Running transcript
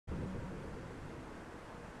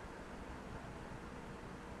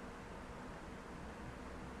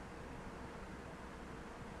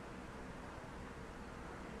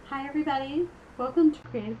Hi everybody, welcome to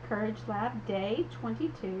Creative Courage Lab Day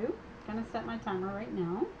 22. I'm going to set my timer right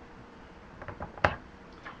now.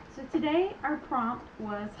 So today our prompt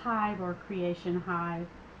was Hive or Creation Hive,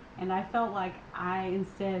 and I felt like I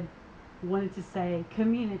instead wanted to say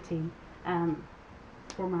community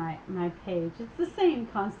for my page. It's the same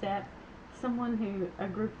concept, a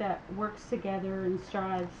group that works together and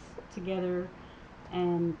strives together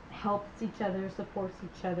and helps each other, supports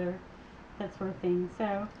each other, that sort of thing.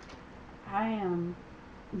 So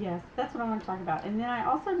yes, that's what I want to talk about. And then I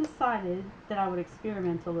also decided that I would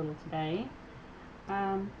experiment a little today.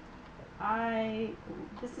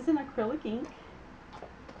 This is an acrylic ink,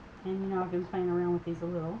 and I've been playing around with these a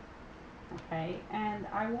little. Okay, and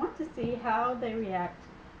I want to see how they react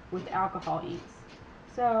with alcohol inks.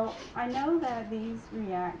 So I know that these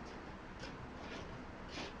react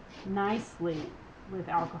nicely with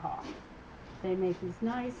alcohol. They make these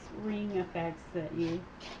nice ring effects that you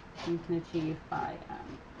can achieve by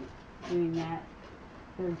doing that.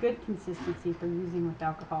 They're a good consistency for using with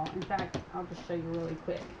alcohol. In fact, I'll just show you really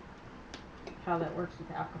quick how that works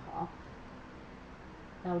with alcohol.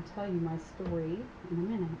 I'll tell you my story in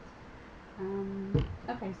a minute.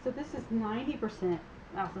 Okay, so this is 90%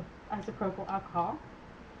 isopropyl alcohol,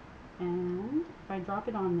 and if I drop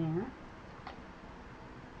it on there,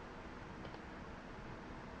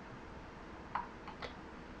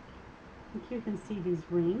 you can see these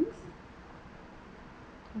rings.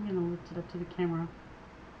 I'm going to lift it up to the camera.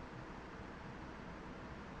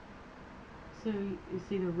 So you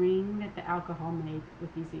see the ring that the alcohol made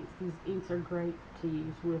with these inks. These inks are great to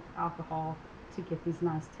use with alcohol to get these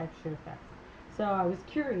nice texture effects. So I was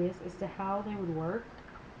curious as to how they would work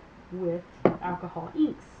with alcohol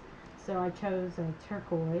inks. So I chose a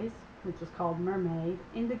turquoise, which is called Mermaid,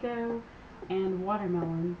 indigo, and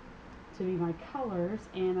watermelon to be my colors,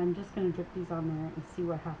 and I'm just going to drip these on there and see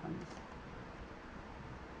what happens.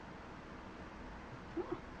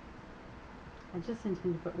 I just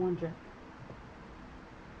intend to put one drip.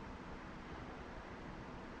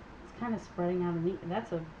 It's kind of spreading out of the ink.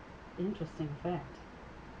 That's an interesting effect.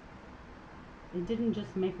 It didn't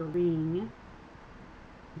just make a ring.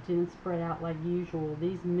 It didn't spread out like usual.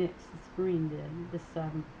 These mixed. This green did. This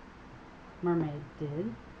mermaid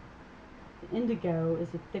did. The indigo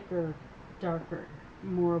is a thicker, darker,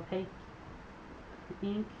 more opaque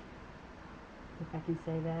ink, if I can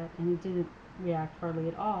say that, and it didn't react hardly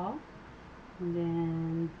at all. And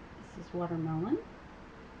then this is watermelon.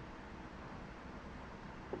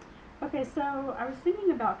 Okay, so I was thinking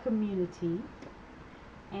about community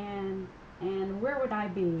and where would I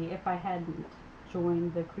be if I hadn't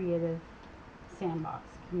joined the Creative Sandbox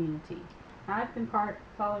community. Now, I've been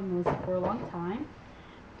following Melissa for a long time.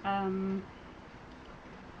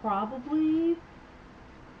 Probably,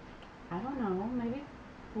 I don't know, maybe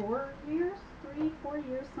 4 years, 3-4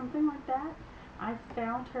 years, something like that. I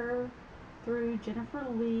found her through Jennifer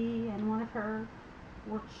Lee and one of her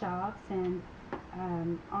workshops and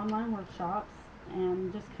online workshops,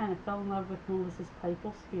 and just kind of fell in love with Melissa's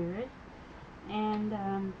playful spirit. And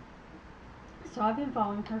so I've been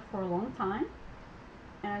following her for a long time,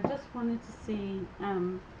 and I just wanted to see,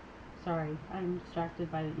 sorry, I'm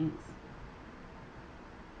distracted by the inks.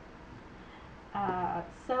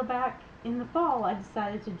 So back in the fall, I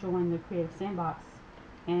decided to join the Creative Sandbox,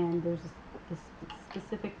 and there's this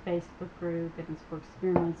specific Facebook group, and it's for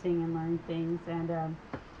experimenting and learning things, and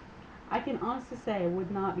I can honestly say I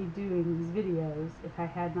would not be doing these videos if I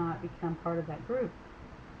had not become part of that group.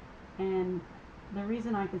 And the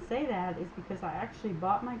reason I can say that is because I actually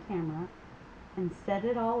bought my camera and set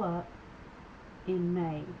it all up in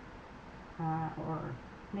May, or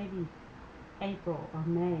maybe April or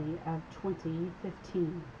May of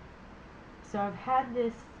 2015. So I've had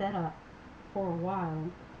this set up for a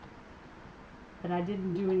while, but I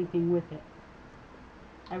didn't do anything with it.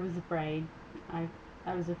 I was afraid. I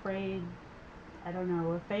was afraid, I don't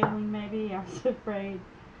know, of failing maybe. I was afraid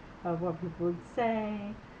of what people would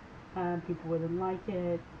say. People wouldn't like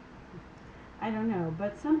it. I don't know,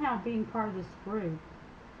 but somehow being part of this group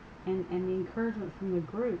and the encouragement from the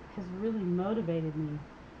group has really motivated me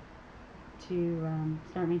to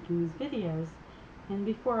start making these videos. And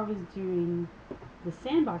before I was doing the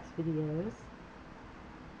sandbox videos,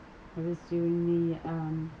 I was doing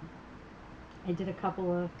I did a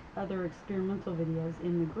couple of other experimental videos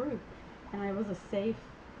in the group, and it was a safe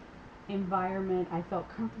environment. I felt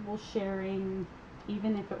comfortable sharing,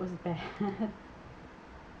 even if it was bad.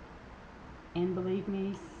 And believe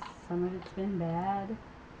me, some of it's been bad,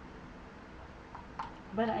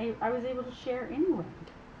 but I was able to share anyway.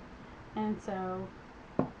 And so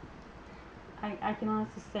I can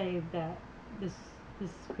honestly say that this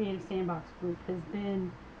this Creative Sandbox group has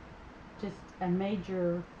been just a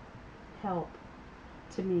major help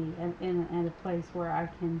to me, and a place where I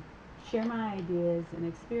can share my ideas and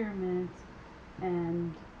experiment.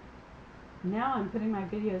 And now I'm putting my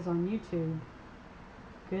videos on YouTube,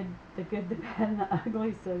 the good, the bad, and the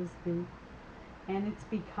ugly, so to speak. And it's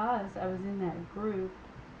because I was in that group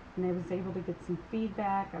and I was able to get some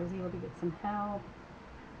feedback, I was able to get some help,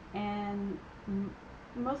 and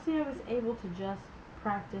mostly I was able to just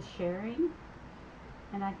practice sharing.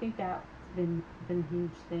 And I think that's been a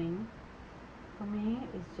huge thing for me,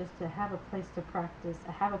 is just to have a place to practice,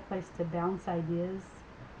 I have a place to bounce ideas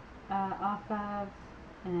off of,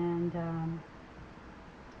 and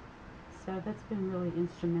so that's been really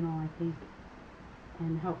instrumental, I think,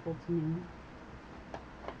 and helpful to me.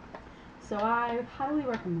 So I highly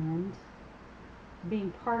recommend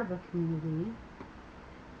being part of a community,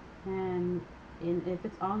 and if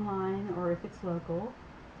it's online or if it's local.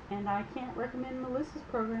 And I can't recommend Melissa's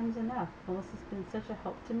programs enough. Melissa's been such a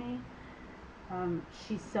help to me.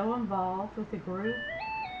 She's so involved with the group.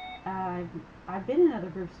 I've been in other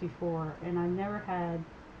groups before, and I've never had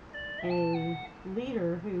a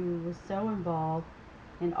leader who was so involved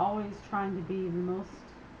and always trying to be the most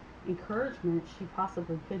encouragement she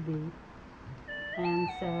possibly could be. And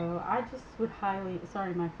so I just would highly,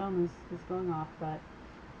 sorry my phone is going off, but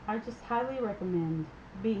I just highly recommend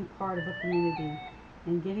being part of a community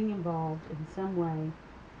and getting involved in some way,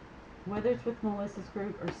 whether it's with Melissa's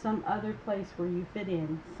group or some other place where you fit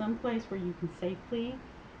in, some place where you can safely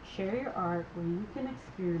share your art, where you can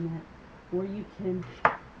experiment, where you can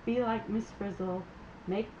be like Miss Frizzle,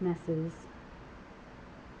 make messes,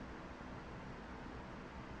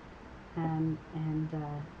 and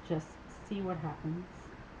just see what happens.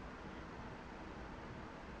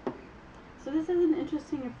 So this is an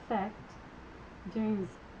interesting effect doing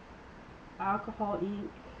this alcohol ink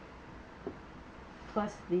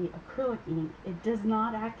plus the acrylic ink. It does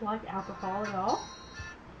not act like alcohol at all,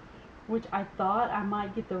 which I thought I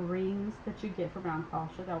might get the rings that you get from alcohol.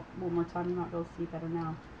 I'll show that one more time. You might be able to see better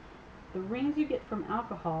now. The rings you get from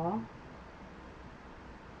alcohol,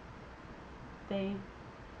 they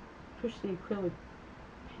push the acrylic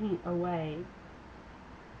paint away.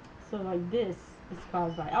 So like this is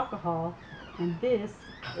caused by alcohol, and this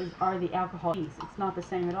are the alcohol inks. It's not the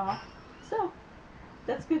same at all. So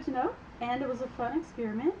that's good to know, and it was a fun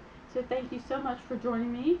experiment. So thank you so much for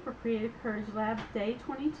joining me for Creative Courage Lab Day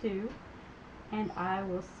 22, and I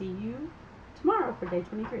will see you tomorrow for Day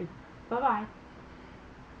 23. Bye-bye.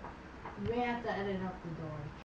 We have to edit up the door.